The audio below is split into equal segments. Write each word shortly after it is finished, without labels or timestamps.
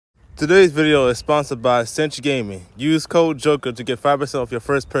Today's video is sponsored by Cinch Gaming. Use code JOKER to get 5% off your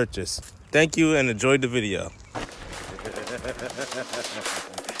first purchase. Thank you and enjoy the video.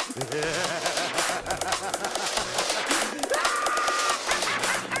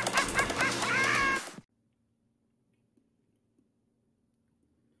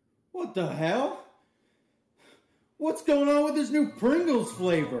 What the hell? What's going on with this new Pringles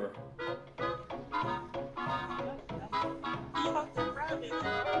flavor?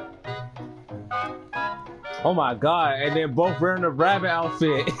 Oh my god, and they're both wearing a rabbit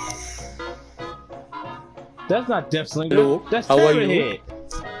outfit. That's not Death Slinger. Hello, that's how are Terror you? Head.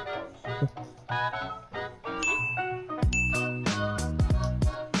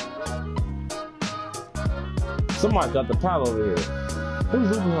 Somebody got the pile over here. Who's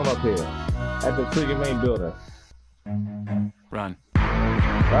moving him up here? At the freaking main building. Run.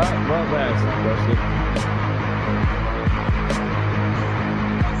 Alright, run fast,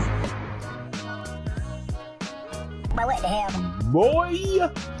 But what the hell? boy!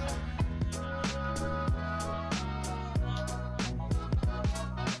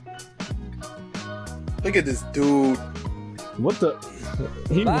 Look at this dude. What the?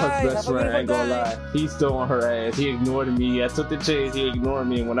 He was Bye, best have a friend, I ain't beautiful gonna day. lie. He's still on her ass. He ignored me. I took the chase, he ignored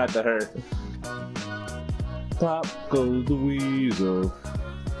me and went after her. Pop goes the weasel.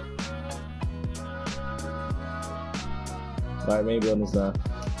 Alright, maybe on this done.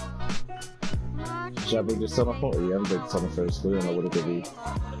 Should I bring this tunnel? Oh, yeah, I'm gonna break the tunnel first. We don't know what it could be.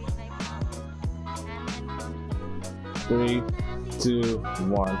 3, 2, 1.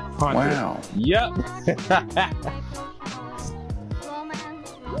 100. Wow. Yep.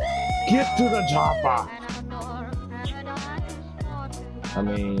 Get to the chopper. I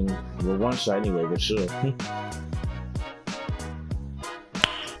mean, we're one shot anyway, but sure.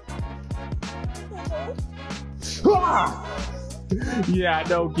 Yeah, I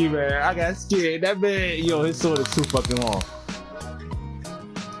know, Key Man. I got scared. That man, yo, his sword is too fucking long.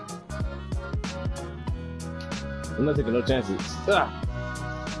 I'm not taking no chances.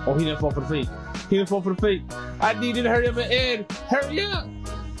 Oh, he didn't fall for the fake. He didn't fall for the fake. I needed to hurry up and end. Hurry up!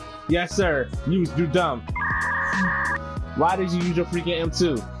 Yes, sir. You dumb. Why did you use your freaking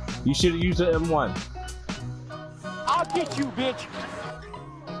M2? You should have used your M1. I'll get you, bitch.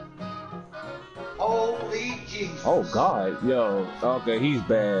 Holy Jesus. Oh God, yo. Okay, he's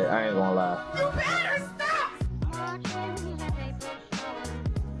bad. I ain't gonna lie. You better stop!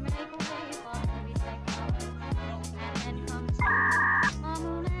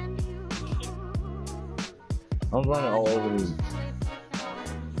 I'm running all over these.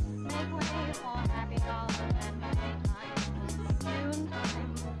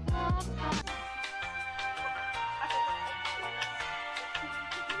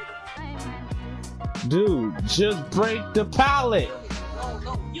 Dude, just break the pallet.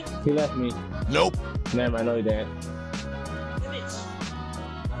 He left me. Nope. Never mind, I know he didn't.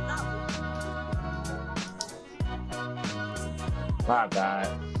 My God.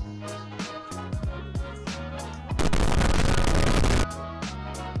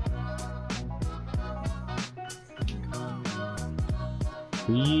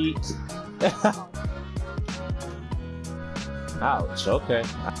 Yeet. Ouch, okay.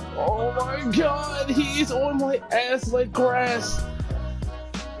 Oh my God, he's on my ass like grass.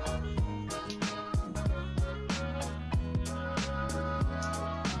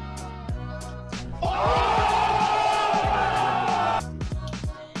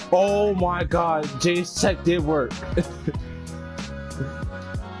 Oh my God, Jay's tech did work.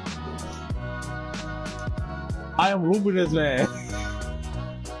 I am roofing this man.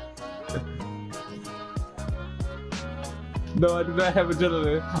 No, I do not have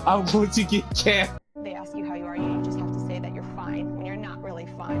adrenaline. I'm going to get capped. They ask you how you are, you just have to say that you're fine when you're not really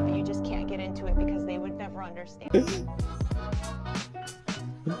fine, but you just can't get into it because they would never understand.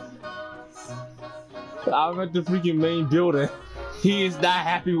 I'm at the freaking main building. He is not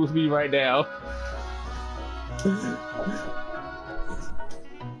happy with me right now.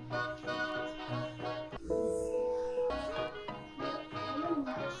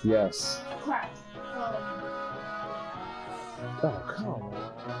 Yes. Oh, come on.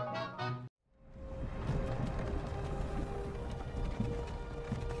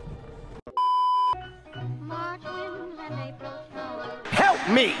 Help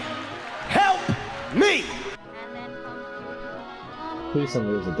me! Help me! Please tell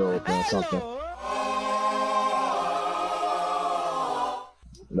me there's a door open or something.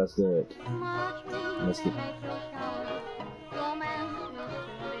 That's good. Let's get.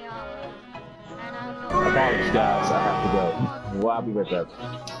 Apologies, guys. I have to go. Well, I'll be right back.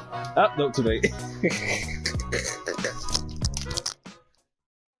 Oh, no, too late.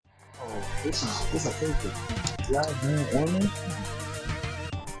 This is perfect.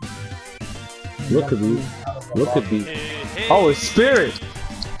 Look at me. Oh, it's Spirit.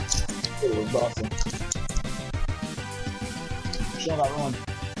 It was awesome. Show that run.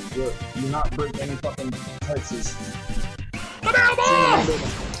 Do not break any fucking Texas.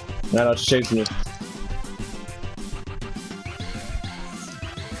 Now she's chasing me.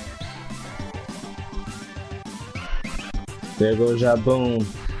 There goes your boom.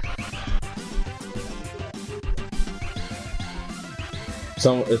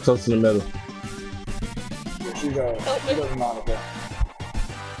 It's close in the middle. She doesn't know that.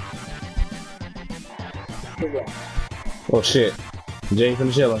 Oh shit. Jay from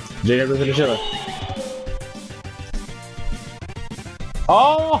the chiller. Jay from the chiller.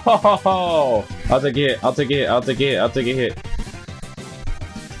 Oh! I'll take it. I'll take it. I'll take it. I'll take a hit.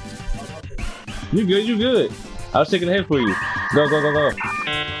 You good? You good? I was taking a hit for you. Go, go, go, go.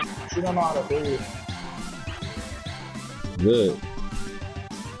 She don't know how to breathe. Good.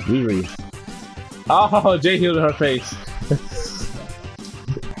 Riri. Oh, Jay healed her face.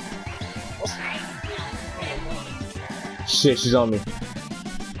 Shit, she's on me.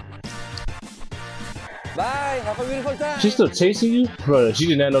 Bye, have a beautiful time. She's still chasing you? Bro, she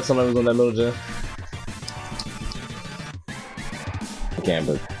did not know somebody was on that little gym.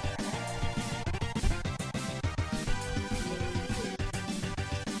 Camber.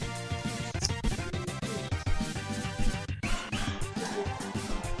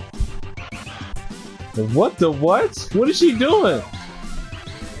 What the what? What is she doing?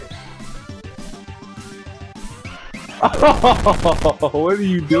 Oh, what are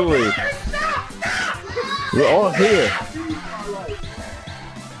you doing? We're all here.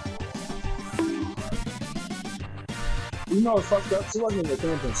 You know it's fucked up. She wasn't in the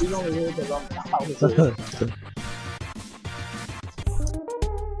camping. She's only here because I was here.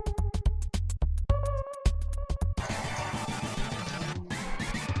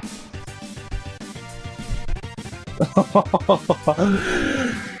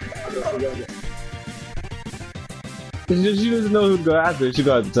 She doesn't know who to go after. She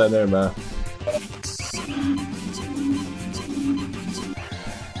got to tell her, man.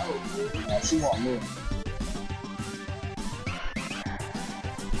 She want me.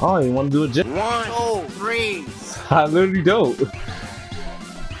 Oh, you want to do a jet? 1, 2, 3. I literally don't.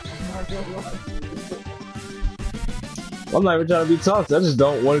 I'm not even trying to be toxic. I just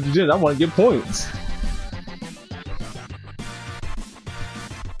don't want to do jet. I want to get points.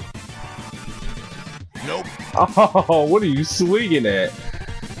 Nope. Oh, what are you swinging at?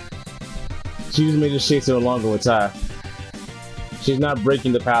 She just made the shake so longer with Ty. She's not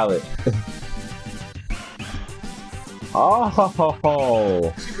breaking the pallet.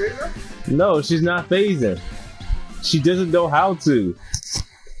 Oh, no, she's not phasing. She doesn't know how to.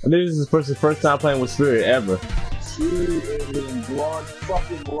 I think this is the first time playing with Spirit ever. She is in blood,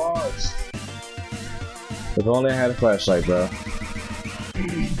 fucking blood. If only I had a flashlight, bro.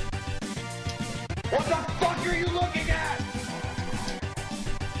 What the fuck are you looking at?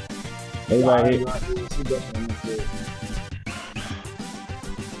 Anybody here?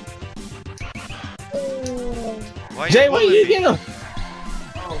 Jay, where you get him?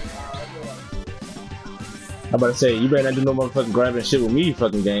 I'm about to say, you better not do no motherfucking grabbing shit with me, you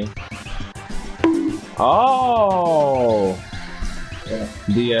fucking game. Oh! Yeah.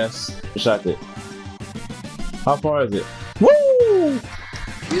 DS. Shot it. How far is it? Woo!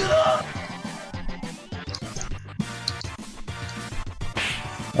 Yeah.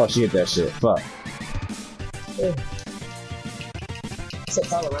 Oh, she hit that shit. Fuck. Yeah. Except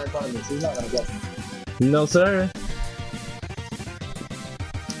Tyler right in front of me, so he's not gonna get me. No, sir.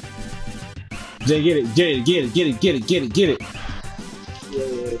 Jay, get it, get it, get it, get it, get it, get it, get it.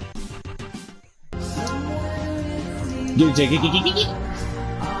 Yeah. Get it, Jay, get it.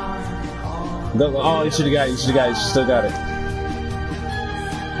 Go, go. Oh, you should have got it, you should have got it, you still got it.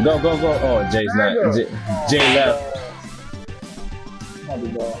 Go, go, go. Oh, Jay's not. Jay left.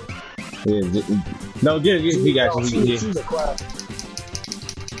 Yeah, no, get it, he got you.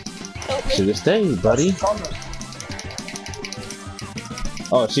 Should have stayed, buddy.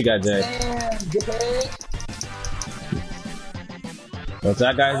 Oh, she got Jay. What's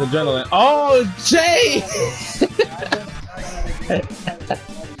that guy's adrenaline? Oh, Jay!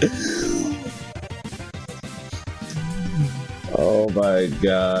 Oh my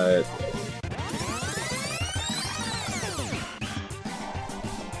god.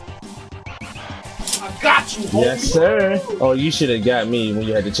 I got you, homie. Yes, sir. Oh, you should have got me when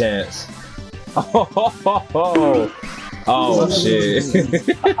you had the chance. Oh, oh shit.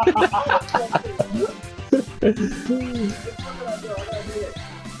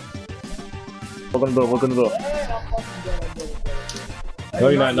 Open the door, open the door. No,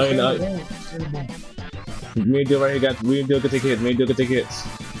 you're not, no, you're not. Me and Dill right here, guys. Me and Dill can take hits. Me and Dill can take hits.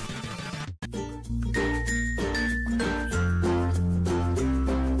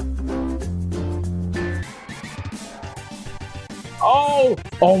 Oh!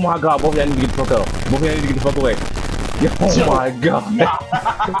 Oh my god, both of y'all need to get the fuck out. Both of y'all need to get the fuck away. Oh my god.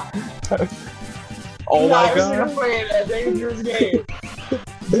 Oh my god. They're playing a dangerous game.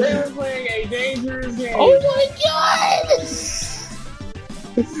 They're playing a dangerous game. Oh my god!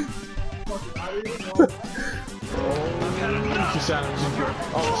 She shot him.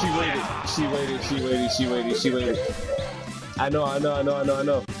 Oh, she waited. I know.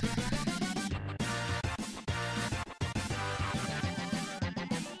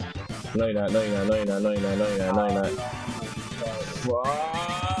 No, you're not.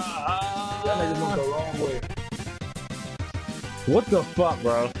 What the fuck,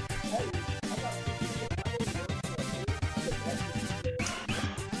 bro?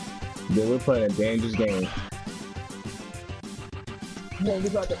 Dude, we're playing a dangerous game. No, we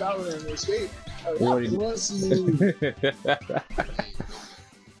got the dollar and escape.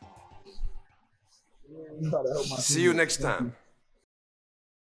 See you next time.